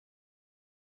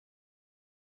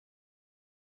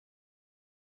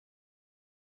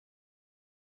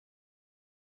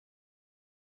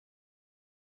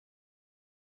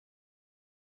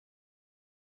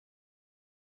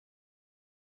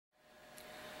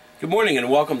Good morning and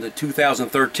welcome to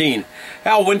 2013.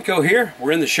 Al Winco here.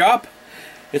 We're in the shop.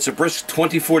 It's a brisk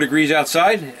 24 degrees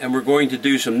outside and we're going to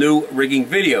do some new rigging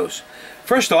videos.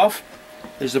 First off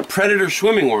is the Predator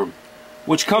swimming worm,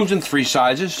 which comes in three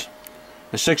sizes: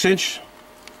 a 6-inch,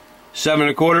 7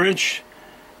 1/4 inch,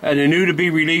 and a new to be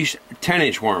released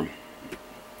 10-inch worm.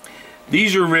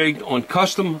 These are rigged on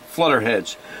custom flutter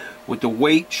heads with the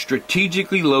weight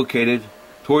strategically located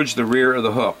towards the rear of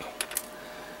the hook.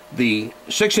 The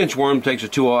 6-inch worm takes a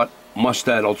 2/0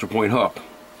 Mustad Ultra Point hook.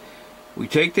 We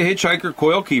take the hitchhiker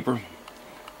coil keeper,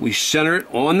 we center it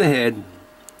on the head,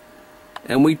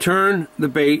 and we turn the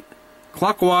bait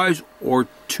clockwise or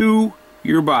to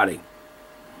your body,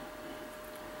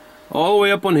 all the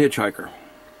way up on the hitchhiker,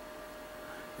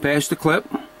 past the clip.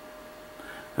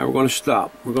 Now we're going to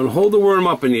stop. We're going to hold the worm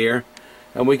up in the air,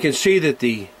 and we can see that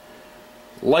the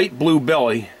light blue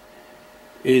belly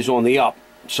is on the up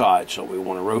side, so we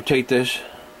want to rotate this.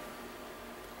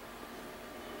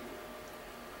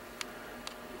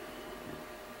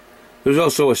 There's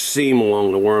also a seam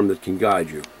along the worm that can guide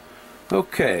you.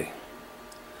 Okay,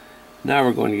 now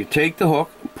we're going to take the hook,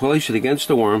 place it against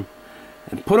the worm,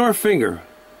 and put our finger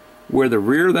where the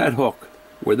rear of that hook,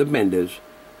 where the bend is,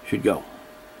 should go.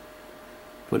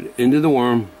 Put it into the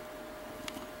worm,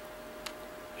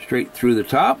 straight through the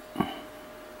top.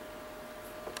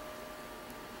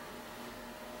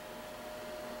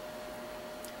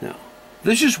 Now,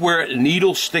 this is where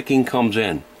needle sticking comes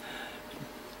in.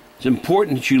 It's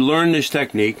important that you learn this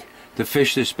technique to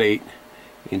fish this bait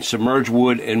in submerged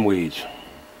wood and weeds.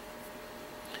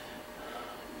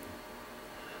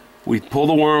 We pull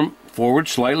the worm forward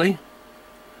slightly,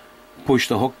 push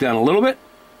the hook down a little bit,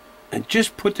 and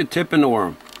just put the tip in the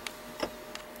worm.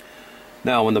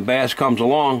 Now when the bass comes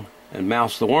along and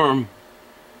mouths the worm,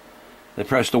 they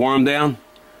press the worm down,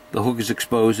 the hook is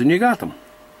exposed, and you got them.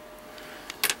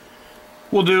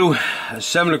 We'll do a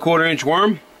 7 1/4 inch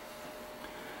worm.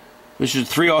 This is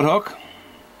a 3/0 hook.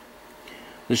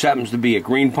 This happens to be a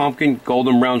green pumpkin,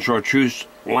 golden brown chartreuse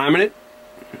laminate.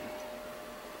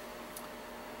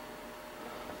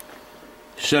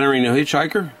 Centering the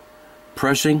hitchhiker,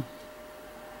 pressing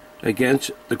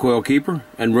against the coil keeper,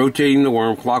 and rotating the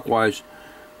worm clockwise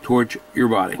towards your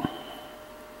body.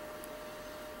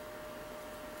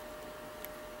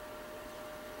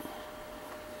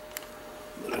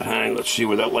 Let it hang. Let's see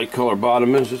where that light color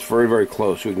bottom is. It's very, very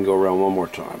close. We can go around one more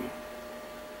time.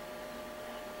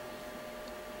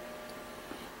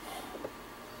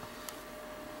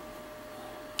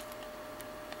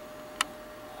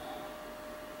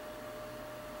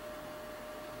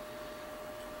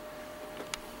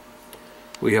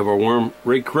 We have our worm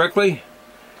rigged correctly,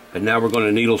 and now we're going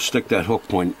to needle stick that hook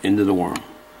point into the worm.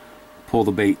 Pull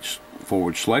the bait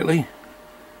forward slightly.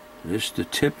 Just the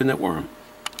tip in that worm.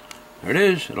 There it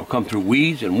is. It'll come through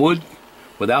weeds and wood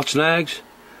without snags.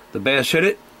 The bass hit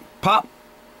it, pop,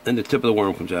 and the tip of the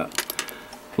worm comes out.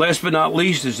 Last but not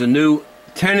least is the new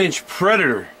 10-inch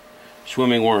Predator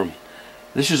swimming worm.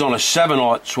 This is on a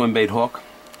 7/0 swim bait hook.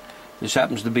 This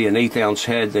happens to be an 1/8 ounce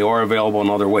head. They are available in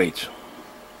other weights.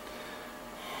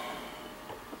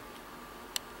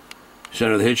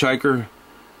 Center the hitchhiker,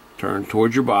 turn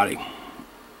towards your body.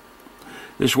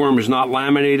 This worm is not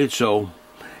laminated, so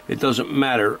it doesn't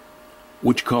matter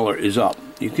which color is up.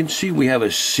 You can see we have a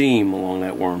seam along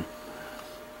that worm.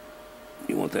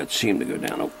 You want that seam to go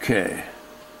down. Okay.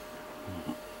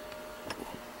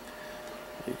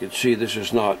 You can see this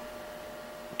is not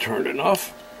turned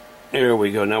enough. There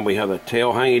we go. Now we have the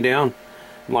tail hanging down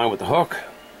in line with the hook.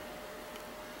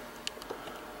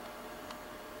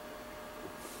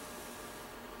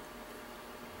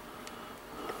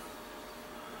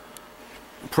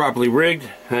 Properly rigged,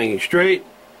 hanging straight.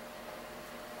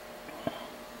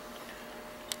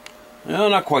 No,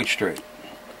 not quite straight.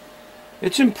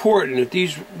 It's important that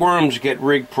these worms get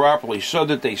rigged properly so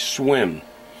that they swim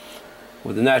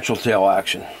with the natural tail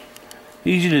action.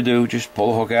 Easy to do, just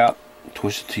pull the hook out,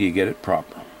 twist it till you get it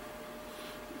proper.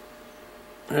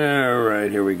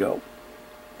 Alright, here we go.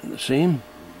 And the seam.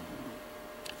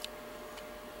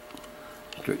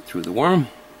 Straight through the worm.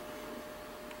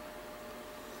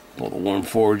 Pull the worm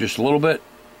forward just a little bit.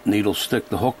 Needle stick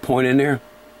the hook point in there.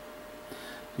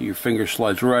 Your finger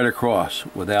slides right across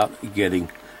without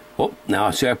getting... Oh, now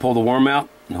I see I pull the worm out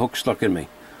and the hook stuck in me.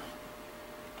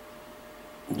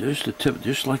 Just the tip,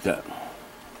 just like that.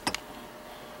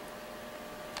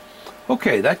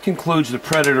 Okay, that concludes the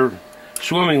Predator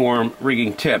swimming worm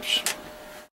rigging tips.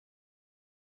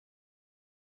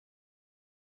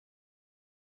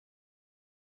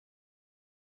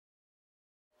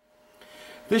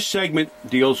 This segment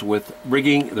deals with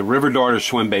rigging the River Darter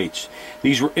swim baits.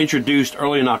 These were introduced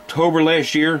early in October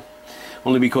last year,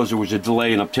 only because there was a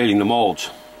delay in obtaining the molds.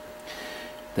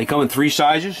 They come in 3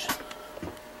 sizes: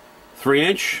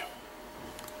 3-inch,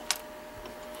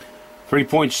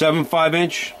 3.75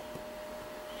 inch,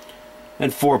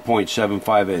 and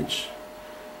 4.75 inch.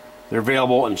 They're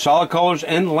available in solid colors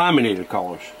and laminated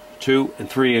colors, 2 and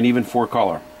 3 and even 4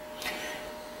 color.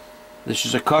 This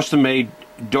is a custom-made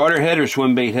darter head, or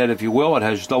swim bait head if you will. It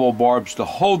has double barbs to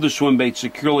hold the swim bait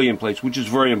securely in place, which is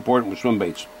very important with swim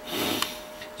baits.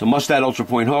 It's a Mustad Ultra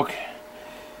Point hook,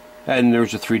 and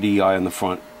there's a 3D eye on the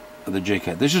front of the jig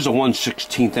head. This is a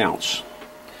 1/16 ounce.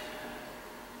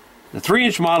 The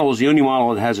 3-inch model is the only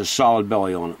model that has a solid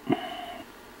belly on it.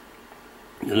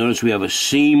 You'll notice we have a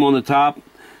seam on the top.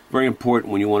 Very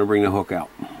important when you want to bring the hook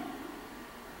out.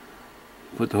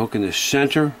 Put the hook in the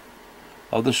center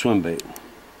of the swim bait.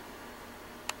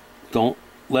 Don't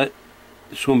let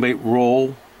the swim bait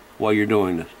roll while you're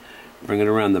doing this. Bring it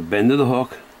around the bend of the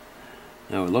hook.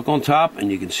 Now we look on top and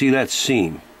you can see that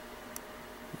seam.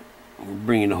 We're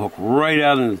bringing the hook right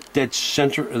out in the dead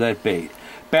center of that bait.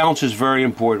 Balance is very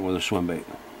important with a swim bait.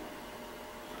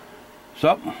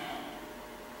 So,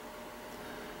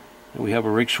 and we have a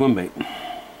rigged swim bait.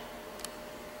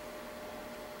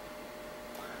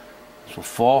 This will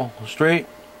fall straight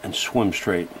and swim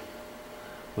straight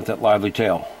with that lively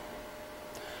tail.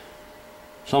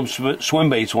 Some swim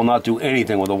baits will not do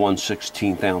anything with a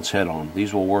 1/16 ounce head on.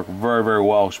 These will work very, very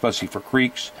well, especially for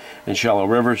creeks and shallow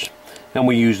rivers, and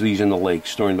we use these in the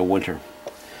lakes during the winter.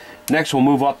 Next, we'll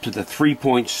move up to the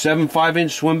 3.75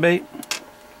 inch swim bait.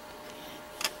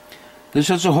 This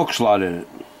has a hook slot in it,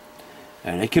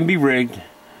 and it can be rigged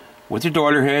with a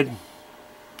darter head,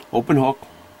 open hook,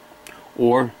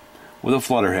 or with a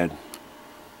flutter head.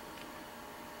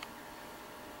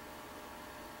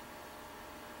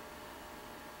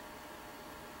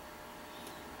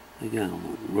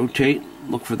 Again, rotate,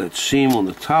 look for that seam on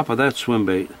the top of that swim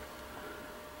bait.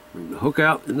 Bring the hook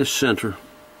out in the center.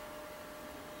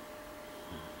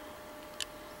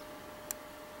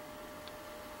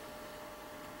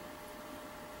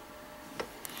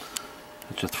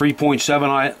 It's a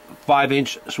 3.75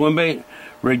 inch swim bait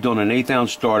rigged on an 1/8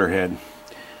 ounce darter head.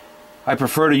 I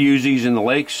prefer to use these in the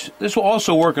lakes. This will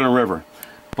also work in a river,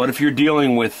 but if you're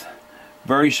dealing with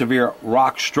very severe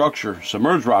rock structure,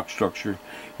 submerged rock structure,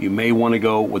 you may want to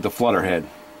go with the flutter head.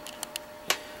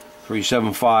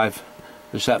 375.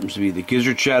 This happens to be the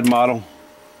gizzard shad model.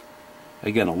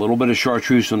 Again, a little bit of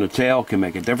chartreuse on the tail can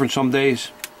make a difference some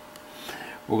days.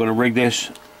 We're going to rig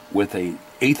this with a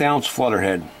 1/8 ounce flutter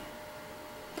head,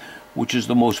 which is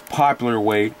the most popular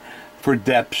weight for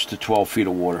depths to 12 feet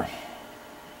of water.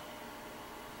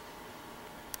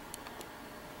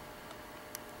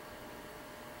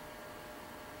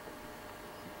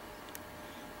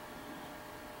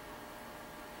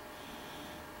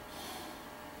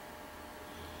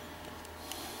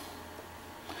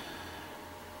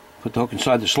 Put the hook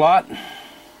inside the slot,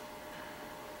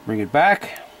 bring it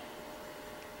back,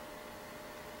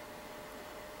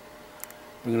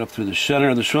 bring it up through the center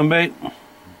of the swim bait,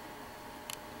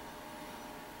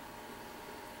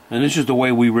 and this is the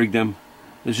way we rig them.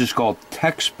 This is called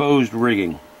Texposed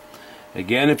rigging.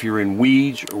 Again, if you're in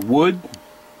weeds or wood,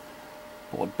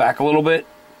 pull it back a little bit,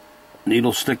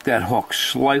 needle stick that hook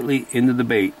slightly into the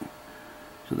bait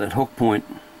so that hook point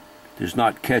does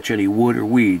not catch any wood or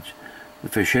weeds. The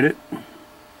fish hit it,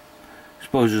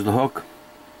 exposes the hook.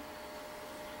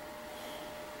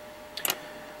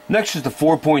 Next is the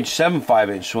 4.75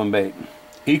 inch swim bait,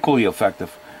 equally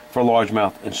effective for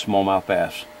largemouth and smallmouth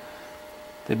bass.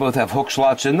 They both have hook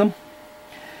slots in them.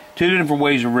 2 different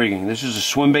ways of rigging. This is a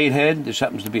swim bait head. This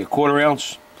happens to be a 1/4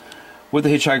 ounce with a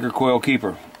hitchhiker coil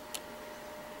keeper.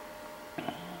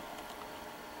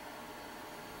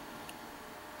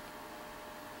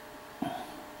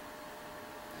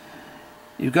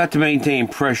 You've got to maintain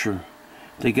pressure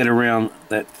to get around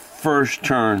that first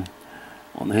turn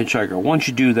on the hitchhiker. Once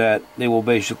you do that, they will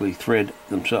basically thread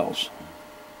themselves.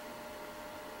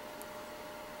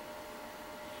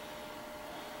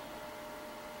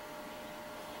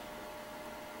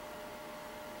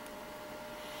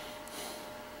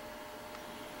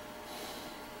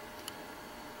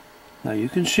 Now you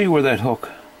can see where that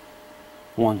hook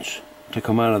wants to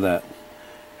come out of that.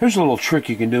 Here's a little trick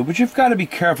you can do, but you've got to be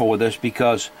careful with this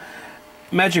because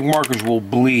magic markers will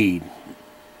bleed,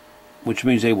 which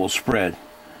means they will spread.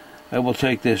 I will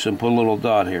take this and put a little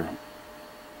dot here.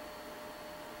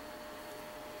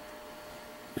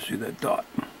 See that dot?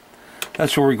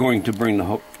 That's where we're going to bring the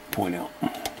hook point out.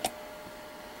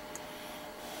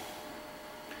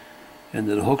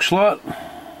 Into the hook slot.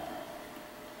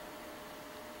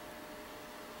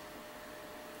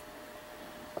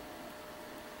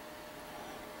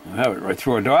 I have it right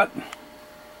through our dot.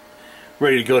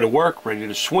 Ready to go to work, ready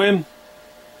to swim.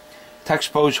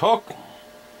 Text pose hook.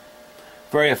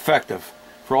 Very effective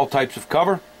for all types of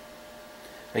cover.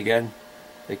 Again,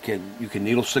 you can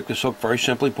needle stick this hook very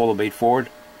simply, pull the bait forward.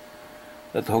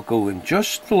 Let the hook go in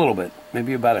just a little bit,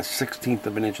 maybe about 1/16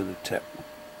 of an inch of the tip.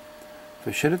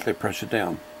 Fish hit it, they press it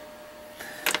down.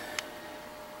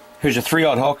 Here's a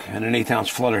 3/0 hook and an 1/8 ounce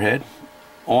flutter head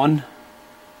on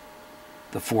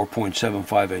the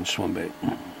 4.75 inch swim bait.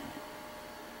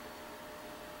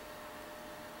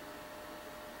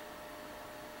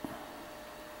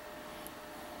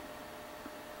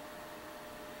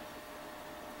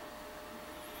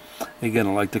 Again,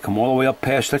 I like to come all the way up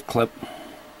past that clip.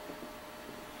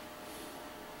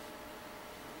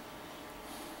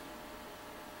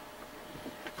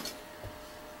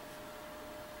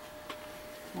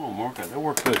 Oh, Mark, that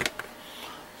worked good.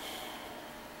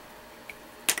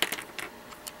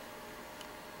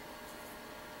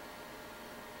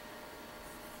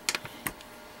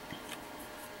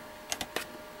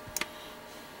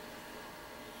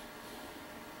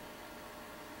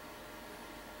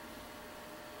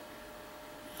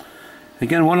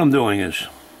 Again, what I'm doing is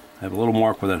I have a little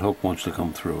mark where that hook wants to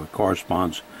come through. It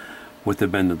corresponds with the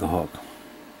bend of the hook.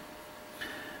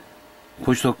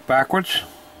 Push the hook backwards,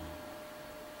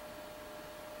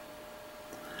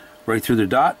 right through the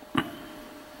dot.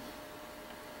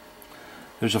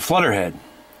 There's a flutter head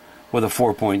with a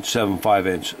 4.75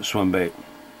 inch swim bait.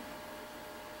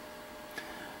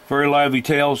 Very lively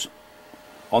tails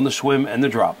on the swim and the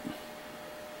drop.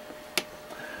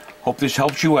 Hope this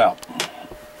helps you out.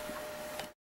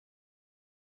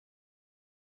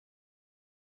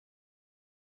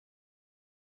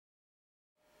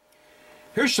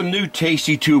 Here's some new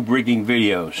Tasty Tube rigging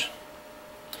videos.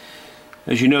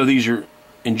 As you know, these are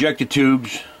injected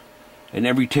tubes and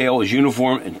every tail is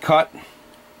uniform and cut.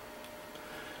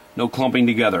 No clumping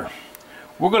together.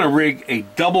 We're going to rig a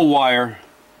double wire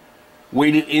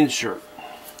weighted insert.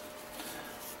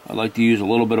 I like to use a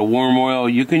little bit of warm oil.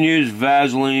 You can use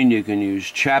Vaseline, you can use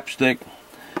chapstick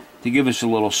to give us a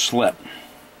little slip.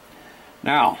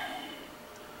 Now,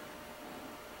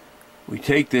 we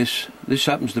take this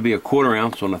happens to be a 1/4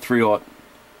 ounce on a 3/0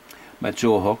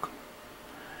 Matsuo hook.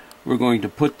 We're going to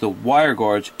put the wire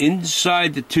guards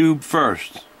inside the tube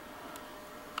first.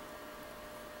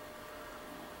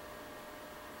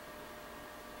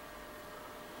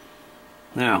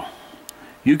 Now,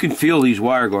 you can feel these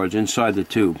wire guards inside the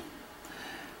tube.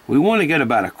 We want to get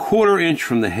about 1/4 inch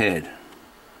from the head.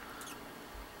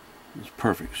 That's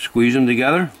perfect. Squeeze them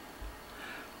together.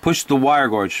 Push the wire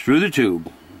guards through the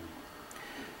tube.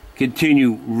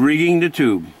 Continue rigging the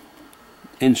tube.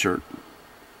 Insert.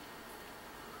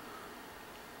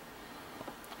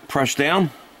 Press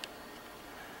down.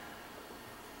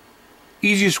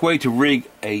 Easiest way to rig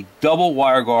a double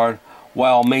wire guard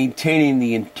while maintaining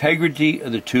the integrity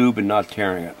of the tube and not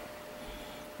tearing it.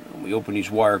 We open these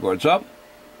wire guards up,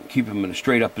 keep them in a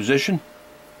straight up position.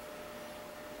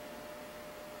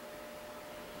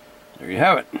 There you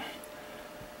have it.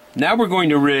 Now we're going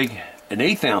to rig an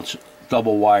 1/8 ounce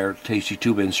double wire Tasty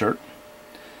Tube insert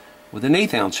with an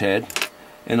 1/8 ounce head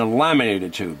and a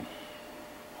laminated tube.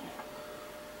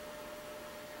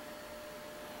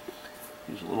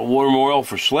 Use a little warm oil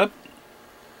for slip.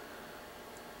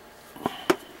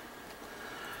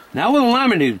 Now with a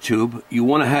laminated tube, you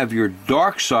want to have your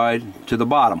dark side to the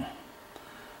bottom,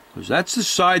 because that's the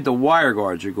side the wire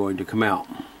guards are going to come out.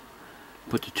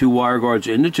 Put the 2 wire guards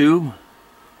in the tube.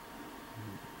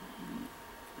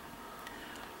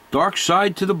 Dark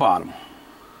side to the bottom.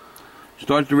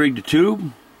 Start to rig the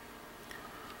tube.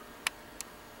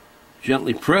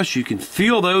 Gently press. You can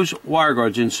feel those wire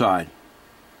guards inside.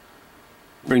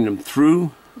 Bring them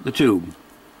through the tube.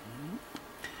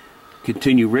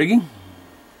 Continue rigging.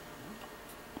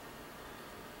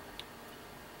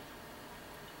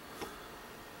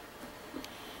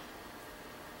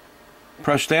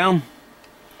 Press down.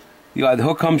 The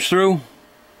hook comes through.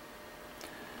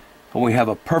 And we have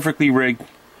a perfectly rigged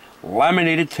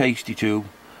laminated Tasty Tube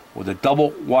with a double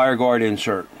wire guard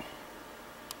insert.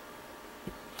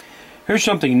 Here's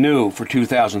something new for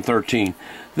 2013.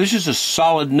 This is a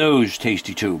solid nose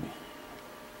Tasty Tube.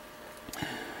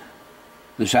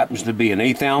 This happens to be an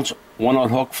 1/8 ounce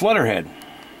 1/0 hook flutter head.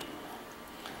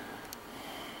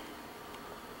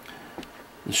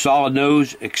 The solid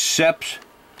nose accepts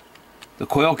the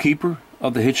coil keeper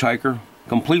of the hitchhiker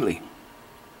completely,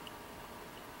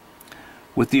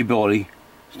 with the ability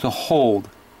to hold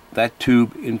that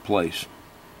tube in place.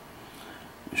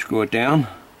 Screw it down.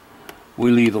 We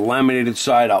leave the laminated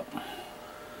side up.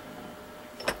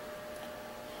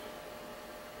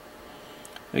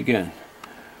 Again,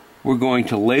 we're going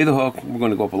to lay the hook. We're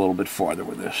going to go up a little bit farther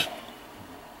with this.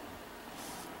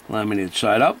 Laminate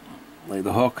side up, lay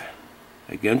the hook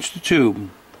against the tube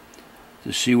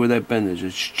to see where that bend is.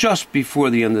 It's just before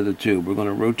the end of the tube. We're going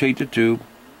to rotate the tube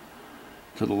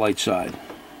to the light side.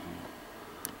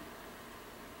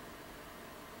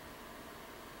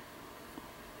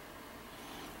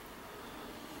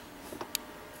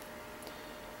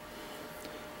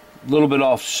 A little bit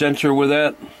off center with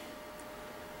that.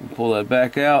 Pull that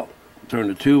back out, turn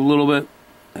the tube a little bit.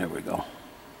 There we go.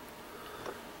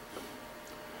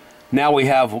 Now we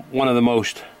have one of the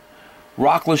most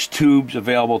rockless tubes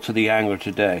available to the angler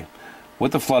today,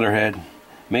 with the flutter head,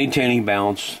 maintaining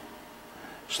balance,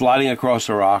 sliding across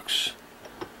the rocks,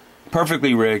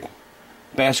 perfectly rigged.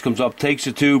 Bass comes up, takes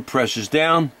the tube, presses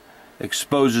down,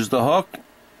 exposes the hook,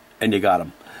 and you got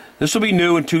him. This will be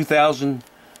new in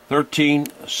 2013,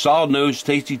 a solid nose,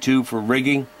 tasty tube for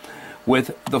rigging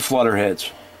with the flutter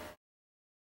heads.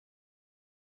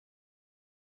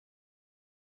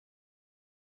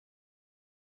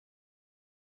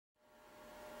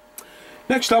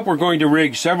 Next up, we're going to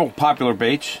rig several popular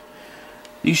baits.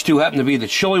 These two happen to be the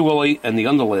Chili Willy and the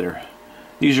Undulator.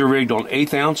 These are rigged on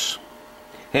 1/8 ounce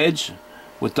heads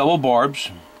with double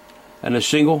barbs and a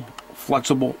single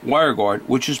flexible wire guard,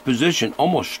 which is positioned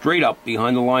almost straight up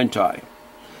behind the line tie.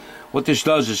 What this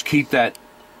does is keep that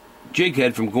jig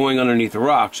head from going underneath the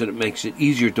rocks, and it makes it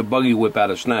easier to buggy whip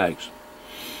out of snags.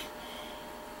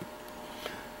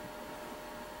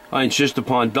 I insist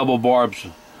upon double barbs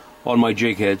on my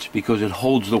jig heads because it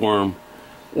holds the worm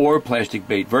or plastic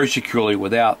bait very securely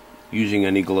without using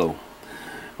any glue.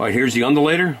 Alright, here's the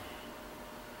Undulator.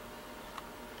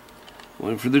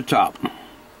 One for the top,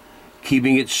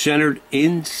 keeping it centered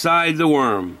inside the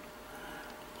worm,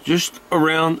 just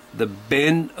around the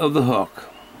bend of the hook.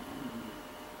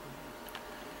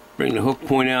 Bring the hook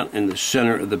point out in the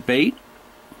center of the bait.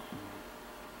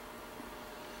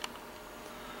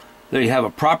 There you have a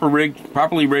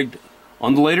properly rigged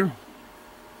Undulator.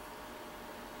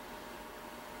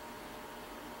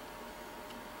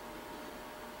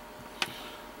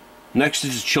 Next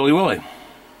is the Chili Willy.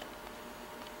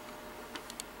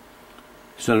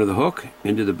 Center the hook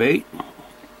into the bait,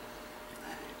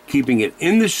 keeping it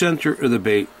in the center of the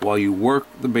bait while you work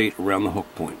the bait around the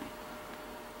hook point.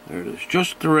 There it is,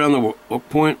 just around the hook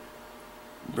point,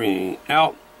 bringing it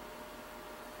out,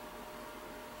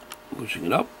 pushing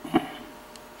it up, and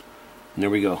there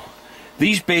we go.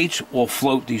 These baits will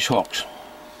float these hooks.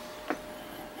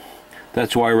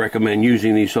 That's why I recommend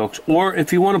using these hooks, or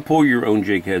if you want to pull your own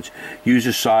jig heads, use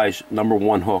a size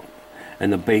 #1 hook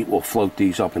and the bait will float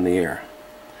these up in the air.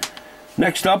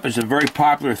 Next up is a very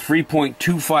popular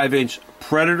 3.25-inch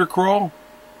Predator Crawl.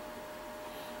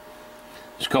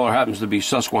 This color happens to be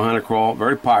Susquehanna Crawl,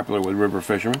 very popular with river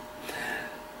fishermen.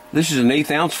 This is an 1/8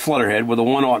 ounce flutterhead with a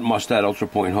 1/0 Mustad Ultra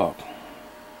Point hook.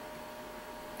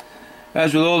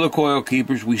 As with all the coil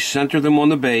keepers, we center them on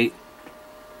the bait,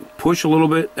 push a little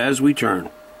bit as we turn,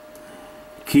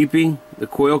 keeping the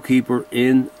coil keeper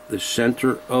in the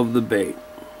center of the bait.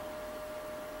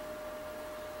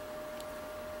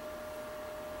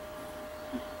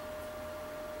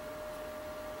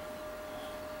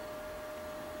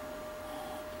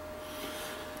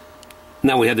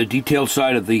 Now we have the detailed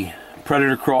side of the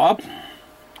Predator Crawl up.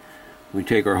 We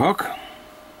take our hook,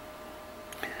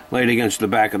 lay it against the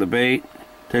back of the bait,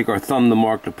 take our thumb to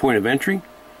mark the point of entry.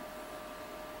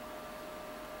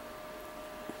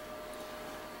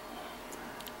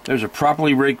 There's a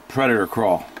properly rigged Predator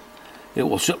Crawl. It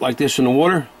will sit like this in the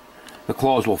water. The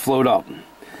claws will float up.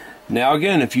 Now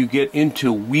again, if you get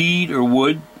into weed or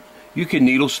wood, you can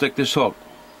needle stick this hook.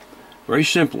 Very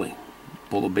simply.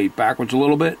 Pull the bait backwards a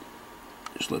little bit.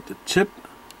 Just let the tip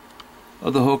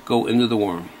of the hook go into the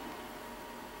worm.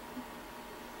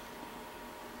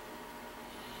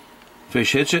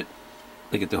 Fish hits it,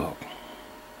 they get the hook.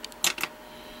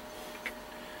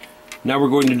 Now we're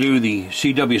going to do the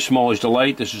CW Smaller's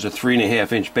Delight. This is a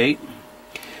 3.5-inch bait.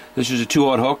 This is a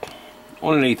 2/0 hook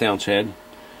on an 1/8 ounce head.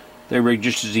 They rig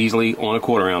just as easily on a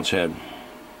 1/4 ounce head.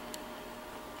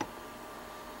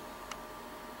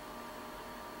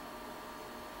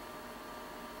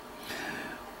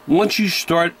 Once you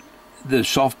start the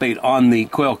soft bait on the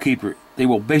coil keeper, they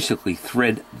will basically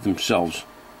thread themselves.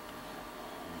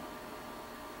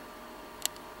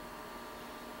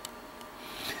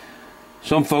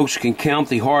 Some folks can count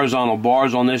the horizontal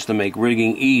bars on this to make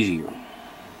rigging easier.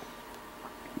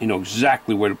 You know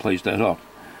exactly where to place that hook.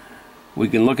 We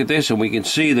can look at this and we can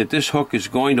see that this hook is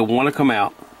going to want to come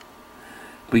out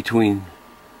between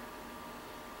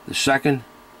the second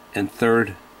and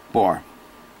third bar.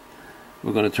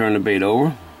 We're going to turn the bait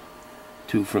over,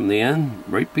 2 from the end,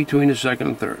 right between the second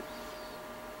and third.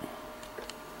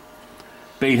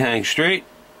 Bait hangs straight.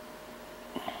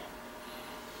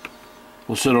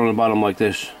 Will sit on the bottom like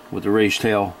this with the raised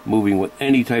tail, moving with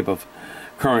any type of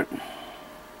current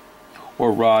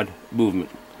or rod movement.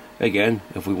 Again,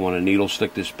 if we want to needle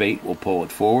stick this bait, we'll pull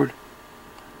it forward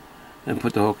and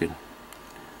put the hook in.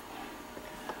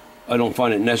 I don't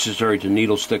find it necessary to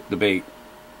needle stick the bait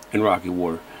in rocky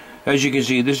water. As you can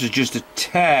see, this is just a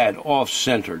tad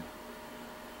off-centered.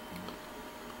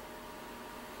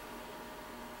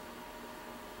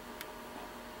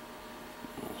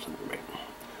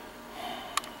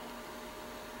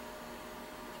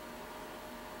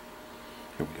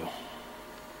 Here we go.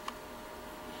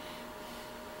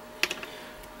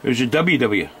 There's a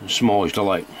WW, Smallish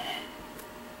Delight.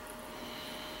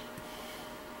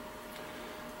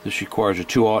 This requires a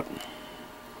 2/0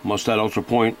 Mustad Ultra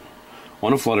Point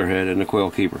on a flutter head and a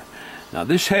coil keeper. Now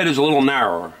this head is a little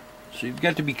narrower, so you've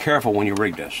got to be careful when you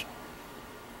rig this.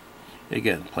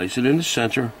 Again, place it in the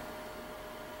center.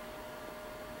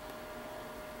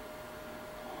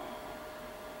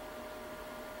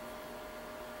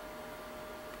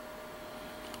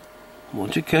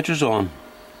 Once it catches on,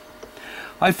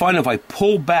 I find if I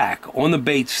pull back on the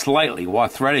bait slightly while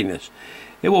threading this,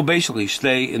 it will basically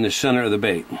stay in the center of the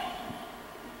bait.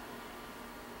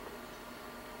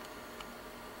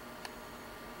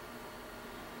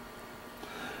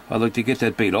 I like to get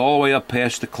that bait all the way up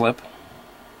past the clip.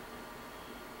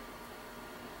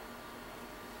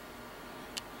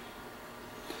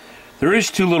 There is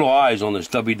 2 little eyes on this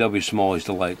WW Smallish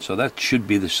Delight, so that should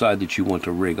be the side that you want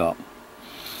to rig up.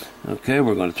 Okay,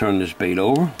 we're going to turn this bait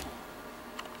over.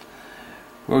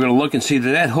 We're going to look and see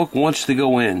that that hook wants to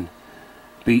go in,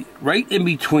 be right in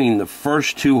between the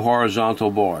first 2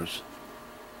 horizontal bars.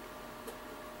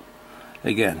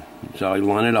 Again, so I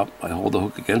line it up. I hold the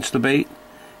hook against the bait.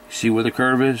 See where the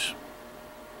curve is?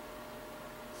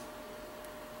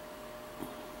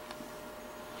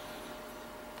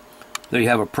 There you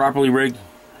have a properly rigged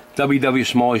WW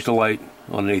Smallish Delight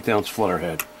on an 1/8 ounce flutter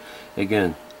head.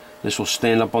 Again, this will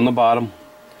stand up on the bottom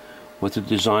with the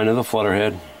design of the flutter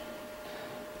head.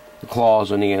 The claws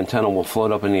and the antenna will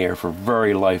float up in the air for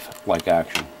very lifelike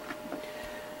action.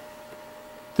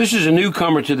 This is a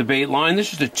newcomer to the bait line.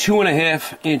 This is the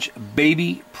 2.5 inch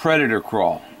Baby Predator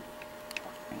Crawl.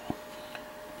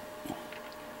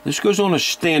 This goes on a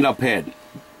stand-up head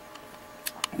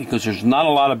because there's not a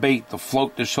lot of bait to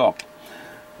float this hook,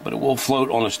 but it will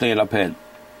float on a stand-up head.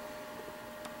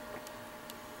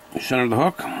 Center the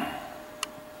hook.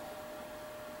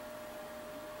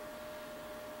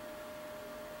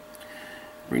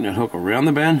 Bring that hook around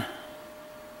the bend,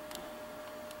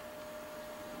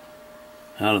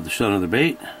 out of the center of the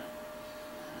bait.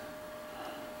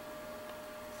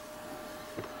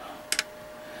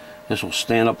 This will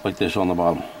stand up like this on the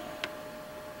bottom.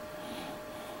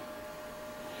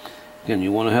 Again,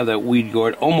 you want to have that weed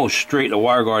guard almost straight, the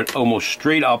wire guard almost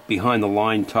straight up behind the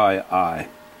line tie eye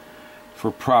for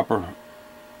proper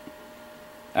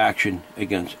action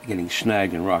against getting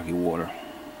snagged in rocky water.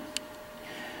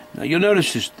 Now you'll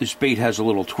notice this bait has a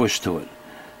little twist to it.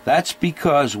 That's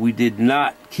because we did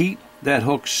not keep that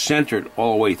hook centered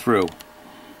all the way through.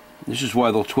 This is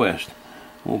why they'll twist.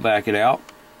 We'll back it out.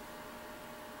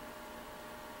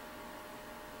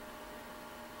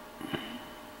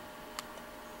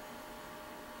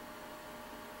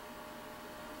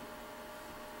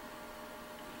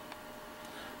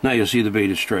 Now you'll see the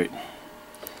bait is straight.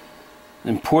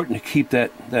 Important to keep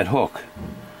that hook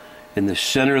in the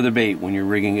center of the bait when you're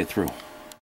rigging it through.